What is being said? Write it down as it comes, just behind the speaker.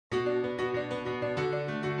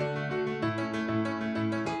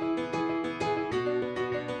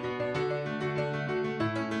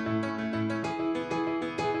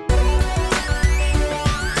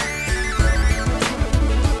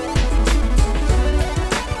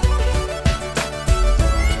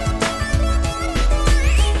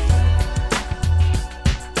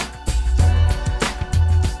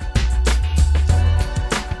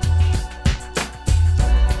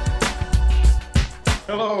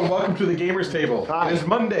and welcome to the Gamers Table. Hi. It is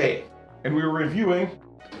Monday, and we were reviewing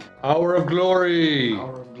Hour of Glory.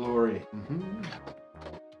 Hour of Glory.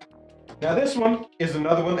 Now this one is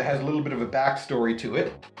another one that has a little bit of a backstory to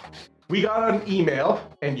it. We got an email,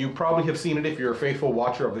 and you probably have seen it if you're a faithful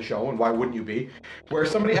watcher of the show, and why wouldn't you be, where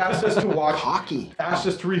somebody asked us to watch, Hockey. asked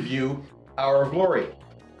us to review Hour of Glory.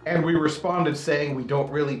 And we responded saying we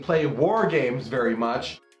don't really play war games very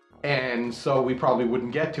much, and so we probably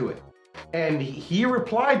wouldn't get to it. And he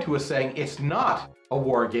replied to us saying it's not a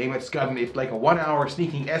war game, it's like a 1 hour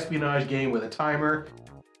sneaking espionage game with a timer.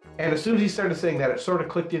 And as soon as he started saying that, it sort of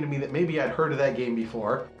clicked into me that maybe I'd heard of that game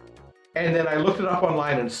before. And then I looked it up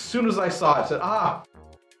online, and as soon as I saw it, I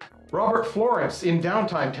said, Robert Florence in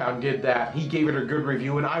Downtime Town did that. He gave it a good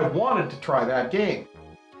review, and I wanted to try that game.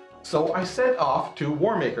 So I set off to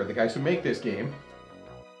Warmaker, the guys who make this game.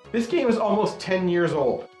 This game is almost 10 years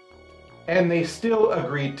old, and they still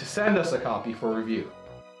agreed to send us a copy for review.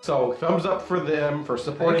 So thumbs up for them for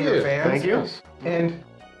supporting their fans. Thank you. And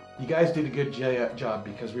you guys did a good job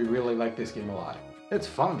because we really like this game a lot. It's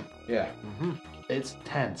fun. Yeah. It's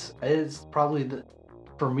tense. It's probably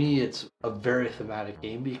for me, it's a very thematic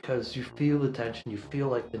game because you feel the tension. You feel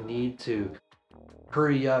like the need to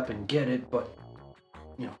hurry up and get it, but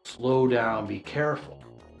slow down, be careful.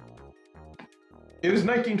 It is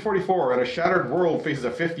 1944, and a shattered world faces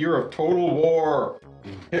a 5th year of total war.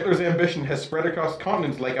 Hitler's ambition has spread across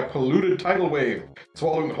continents like a polluted tidal wave,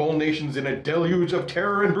 swallowing whole nations in a deluge of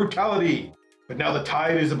terror and brutality. But now the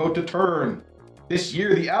tide is about to turn. This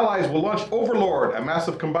year, the Allies will launch Overlord, a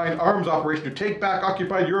massive combined arms operation to take back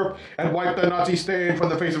occupied Europe and wipe the Nazi stain from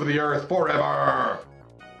the face of the earth forever.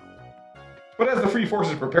 But as the free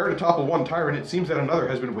forces prepare to topple one tyrant, it seems that another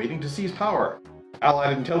has been waiting to seize power.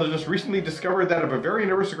 Allied intelligence recently discovered that a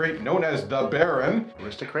Bavarian aristocrat known as the Baron,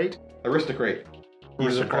 Aristocrat?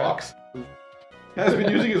 who's a Crocs, has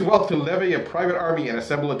been using his wealth to levy a private army and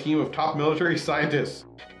assemble a team of top military scientists.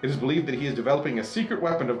 It is believed that he is developing a secret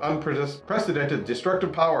weapon of unprecedented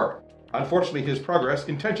destructive power. Unfortunately, his progress,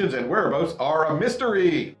 intentions, and whereabouts are a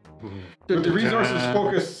mystery. With the resources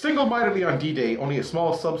focused single-mindedly on D-Day, only a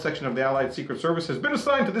small subsection of the Allied Secret Service has been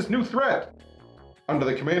assigned to this new threat. Under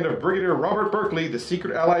the command of Brigadier Robert Berkeley, the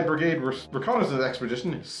Secret Allied Brigade Reconnaissance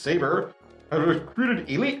Expedition, SABRE, has recruited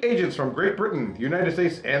elite agents from Great Britain, the United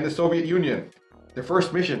States, and the Soviet Union. Their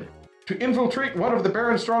first mission, to infiltrate one of the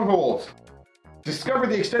Baron's strongholds, discover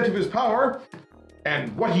the extent of his power,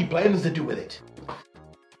 and what he plans to do with it.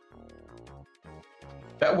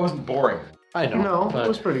 That wasn't boring. I know. No, but it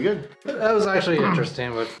was pretty good. that was actually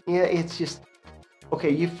interesting, but Yeah, it's just...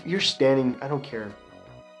 Okay, if you're standing... I don't care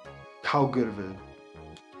how good of a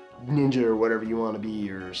ninja or whatever you want to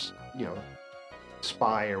be, or,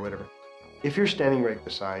 spy or whatever. If you're standing right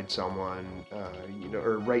beside someone,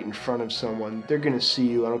 or right in front of someone, they're going to see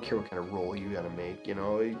you. I don't care what kind of roll you got to make,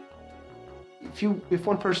 If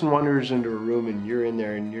one person wanders into a room and you're in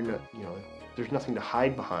there and you're not, there's nothing to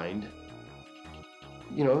hide behind,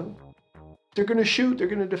 they're going to shoot, they're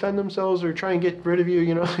going to defend themselves or try and get rid of you,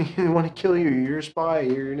 they want to kill you, you're a spy,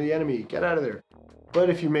 you're the enemy, get out of there. But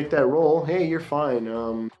if you make that roll, hey, you're fine.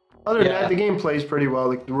 Other than that, the game plays pretty well.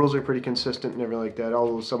 Like, the rules are pretty consistent and everything like that,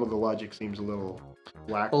 although some of the logic seems a little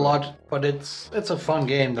lack. but it's a fun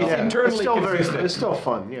game though. Yeah, internally it's still consistent. it's still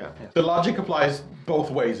fun, yeah. The logic applies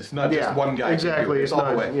both ways. It's not just one guy. Exactly, It's it's all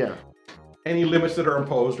not, the way. yeah. Any limits that are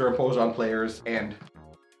imposed on players and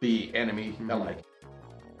the enemy alike.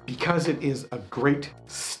 Because it is a great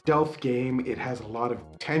stealth game, it has a lot of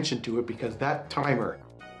tension to it because that timer,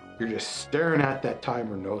 you're just staring at that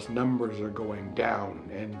timer and those numbers are going down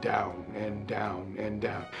and down and down and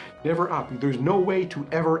down. Never up. There's no way to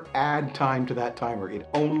ever add time to that timer. It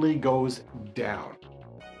only goes down.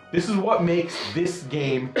 This is what makes this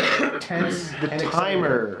game tense The and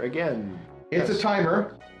timer, exciting. again. It's a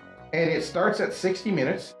timer, and it starts at 60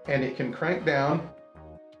 minutes, and it can crank down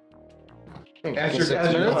as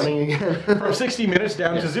you're Running again. from 60 minutes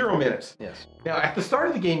down to 0 minutes. Yes. Now, at the start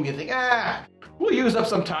of the game, you think, we'll use up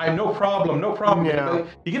some time, no problem. Yeah. But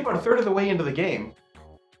you get about a third of the way into the game,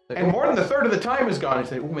 and more than a third of the time is gone. You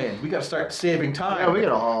say, oh man, we got to start saving time. Yeah, we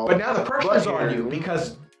got all. But now the pressure's But on here- you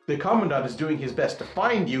because the Commandant is doing his best to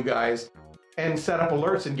find you guys and set up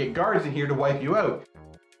alerts and get guards in here to wipe you out.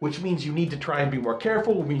 Which means you need to try and be more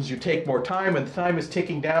careful, which means you take more time, and the time is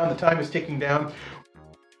ticking down,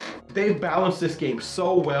 They've balanced this game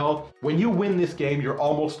so well. When you win this game, you're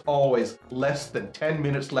almost always less than 10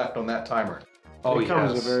 minutes left on that timer. Oh, it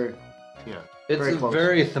becomes yes. a very, It's very a close.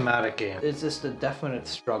 very thematic game. It's just a definite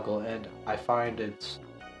struggle, and I find it's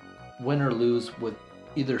win or lose with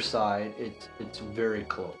either side. It's very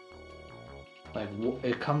close. Like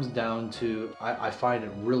it comes down to I find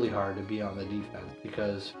it really hard to be on the defense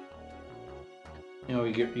because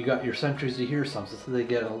you got your sentries to hear something, so they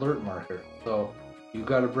get an alert marker. So you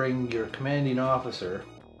got to bring your commanding officer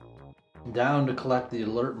down to collect the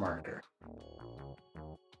alert marker.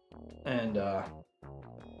 And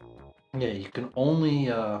you can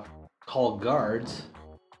only call guards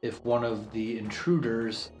if one of the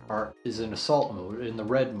intruders is in assault mode, in the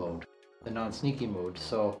red mode, the non-sneaky mode.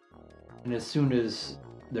 So, and as soon as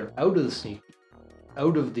they're out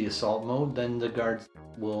of the assault mode, then the guards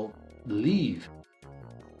will leave.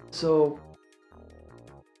 So,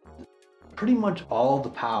 pretty much all the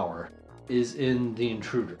power is in the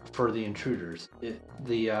intruders.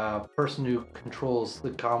 The person who controls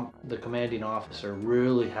the commanding officer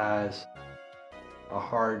really has a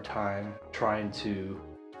hard time trying to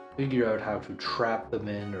figure out how to trap them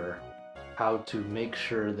in or how to make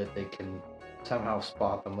sure that they can somehow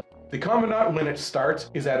spot them. The Commandant, when it starts,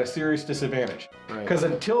 is at a serious disadvantage. Right. Because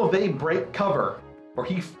until they break cover, or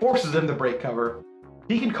he forces them to break cover,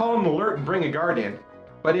 he can call an alert and bring a guard in.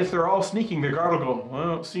 But if they're all sneaking, the guard will go, well, I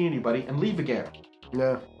don't see anybody, and leave again.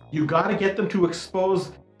 Yeah. You got to get them to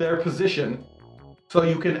expose their position so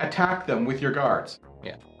you can attack them with your guards.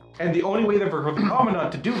 Yeah. And the only way for the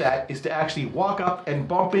Commandant to do that is to actually walk up and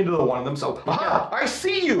bump into the one of them. So, I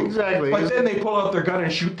see you! Exactly. But then they pull out their gun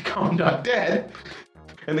and shoot the Commandant dead.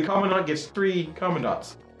 And the Commandant gets 3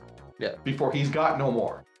 Commandants. Yeah. Before he's got no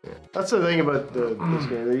more. Yeah. That's the thing about this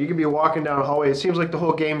game. You can be walking down a hallway. It seems like the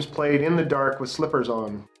whole game's played in the dark with slippers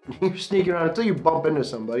on. You're sneaking around until you bump into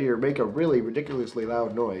somebody or make a really ridiculously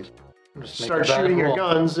loud noise. Start shooting your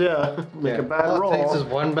guns, make a bad roll. All it takes is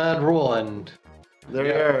one bad roll and...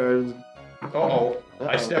 There. Uh-oh.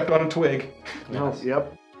 I stepped on a twig. No,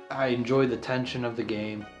 yep. I enjoy the tension of the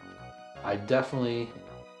game. I definitely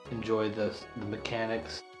enjoy the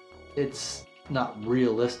mechanics. It's not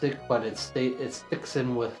realistic, but it sticks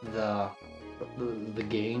in with the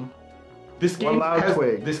game. This game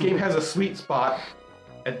has a sweet spot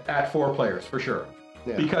at 4 players for sure.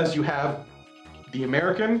 Yeah. Because you have the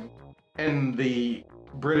American and the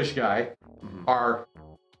British guy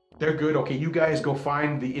they're good. Okay, you guys go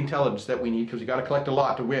find the intelligence that we need because you got to collect a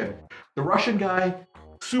lot to win. The Russian guy,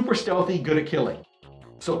 super stealthy, good at killing.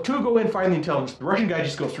 So 2 go in, find the intelligence. The Russian guy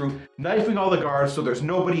just goes through, knifing all the guards so there's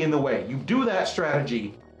nobody in the way. You do that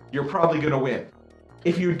strategy, you're probably going to win.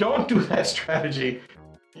 If you don't do that strategy,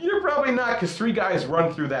 you're probably not, because 3 guys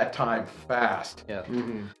run through that time fast. Yeah.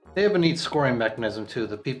 They have a neat scoring mechanism too.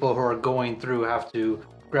 The people who are going through have to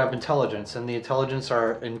grab intelligence, and the intelligence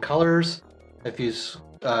are in colors. If you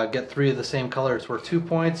get 3 of the same color, it's worth 2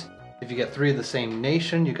 points. If you get 3 of the same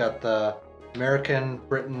nation, you got the American,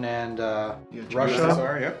 Britain, and Russia.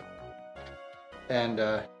 USSR, yep. And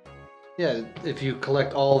if you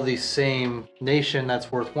collect all the same nation,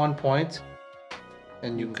 that's worth 1 point.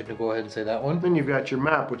 And you can go ahead and say that one. Then you've got your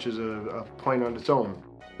map, which is a point on its own.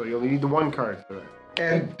 So you only need the 1 card for that.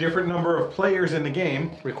 And different number of players in the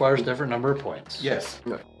game. Requires different number of points. Yes.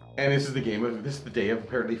 No. And this is the day of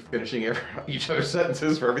apparently finishing each other's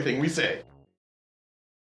sentences for everything we say.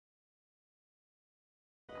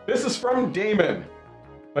 This is from Damon.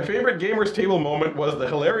 My favorite Gamers Table moment was the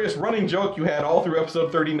hilarious running joke you had all through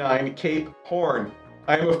episode 39, Cape Horn.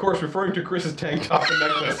 I am, of course, referring to Chris's tank top and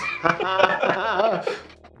necklace.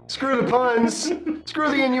 Screw the puns. Screw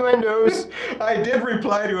the innuendos. I did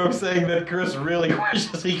reply to him saying that Chris really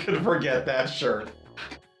wishes he could forget that shirt.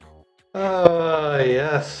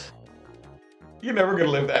 Yes. You're never going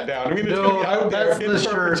to live that down. I mean, it's going to be out there in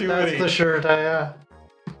perpetuity. That's the shirt,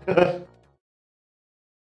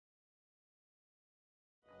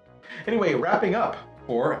 Anyway, wrapping up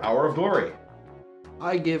for Hour of Glory.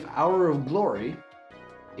 I give Hour of Glory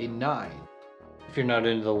a 9. If you're not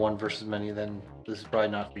into the 1 versus many, then this is probably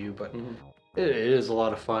not for you, but it is a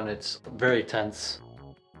lot of fun. It's very tense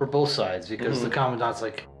for both sides because the Commandant's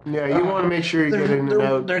like... Yeah, you want to make sure you get in and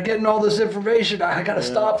out. They're getting all this information. I gotta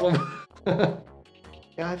stop them.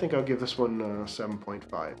 Yeah, I think I'll give this one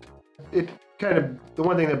 7.5. It kind of, the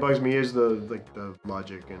one thing that bugs me is the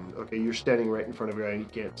logic and, okay, you're standing right in front of a guy and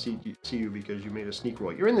he can't see you because you made a sneak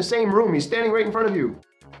roll. You're in the same room, he's standing right in front of you.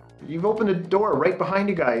 You've opened a door right behind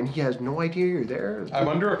a guy and he has no idea you're there. I'm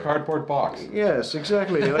under a cardboard box. Yes,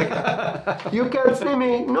 exactly. Like, you can't see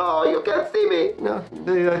me. No, you can't see me. No.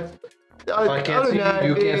 If I can't see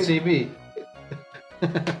you, you can't see me.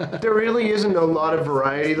 There really isn't a lot of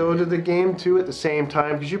variety though to the game too at the same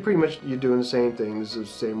time because you're doing the same thing. This is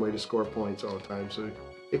the same way to score points all the time. So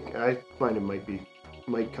I find it might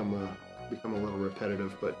become a little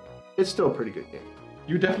repetitive, but it's still a pretty good game.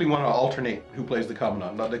 You definitely want to alternate who plays the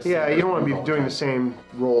Commandant. Not like Yeah, you don't want to all be the doing time. the same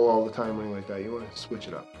role all the time or anything like that. You want to switch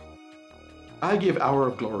it up. I give Hour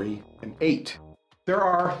of Glory an 8. There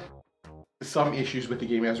are some issues with the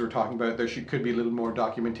game as we're talking about. There could be a little more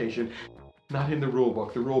documentation. Not in the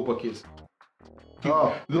rulebook. The rulebook is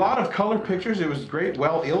Oh. a lot of color pictures. It was great,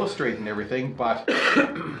 well illustrated and everything, but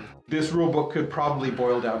this rulebook could probably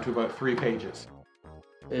boil down to about 3 pages.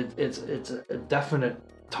 It's a definite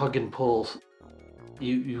tug and pull.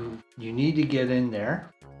 You need to get in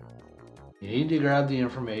there. You need to grab the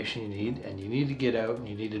information you need, and you need to get out, and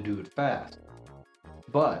you need to do it fast.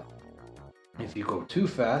 But if you go too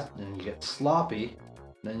fast and you get sloppy,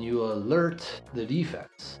 then you alert the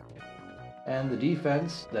defense, and the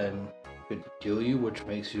defense then could kill you, which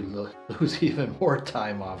makes you lose even more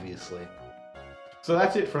time, obviously. So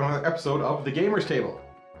that's it for another episode of The Gamers Table.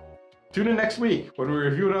 Tune in next week when we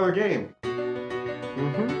review another game.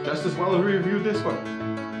 Just as well as we reviewed this one.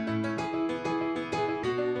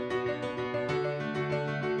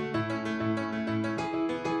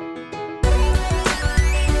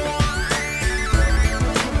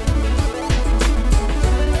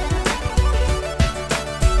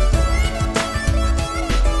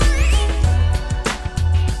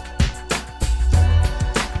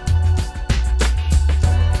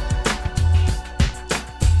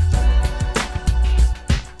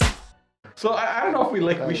 So I don't know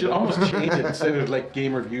if we should almost change it instead of like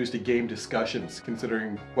game reviews to game discussions,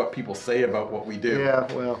 considering what people say about what we do.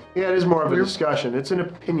 Yeah, well, yeah, it is more of a discussion. It's an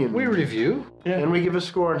opinion. We review. Yeah. And we give a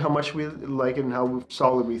score on how much we like it and how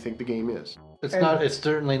solid we think the game is. It's not. It's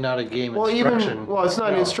certainly not a game Well, instruction. it's not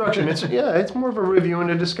an No. instruction. It's more of a review and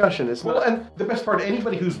a discussion. It's Well, not. and the best part,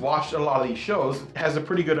 anybody who's watched a lot of these shows has a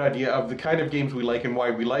pretty good idea of the kind of games we like and why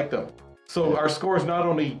we like them. So our scores not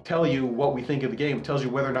only tell you what we think of the game, it tells you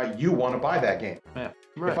whether or not you want to buy that game. Yeah.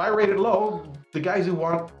 Right. If I rate it low, the guys who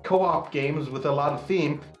want co-op games with a lot of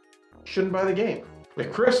theme shouldn't buy the game.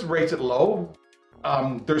 If Chris rates it low,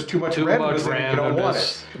 there's too much randomness in it, you don't want it.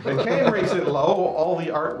 randomness. If Ken rates it low, all the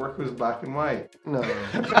artwork was black and white. No.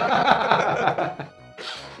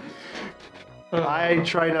 I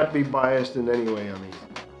try not to be biased in any way on these.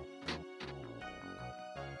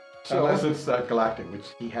 Unless it's Galactic, which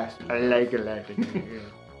he has to. I like Galactic. Yeah.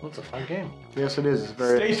 Well, it's a fun game. Yes, it is. It's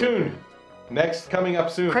very. Stay tuned. Next, coming up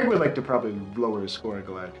soon. Craig would like to probably lower his score at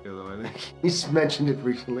Galactica, though. I think he's mentioned it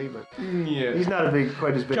recently, but Yeah. he's not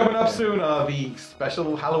quite as big. Coming up soon, the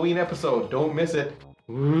special Halloween episode. Don't miss it.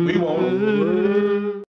 We won't.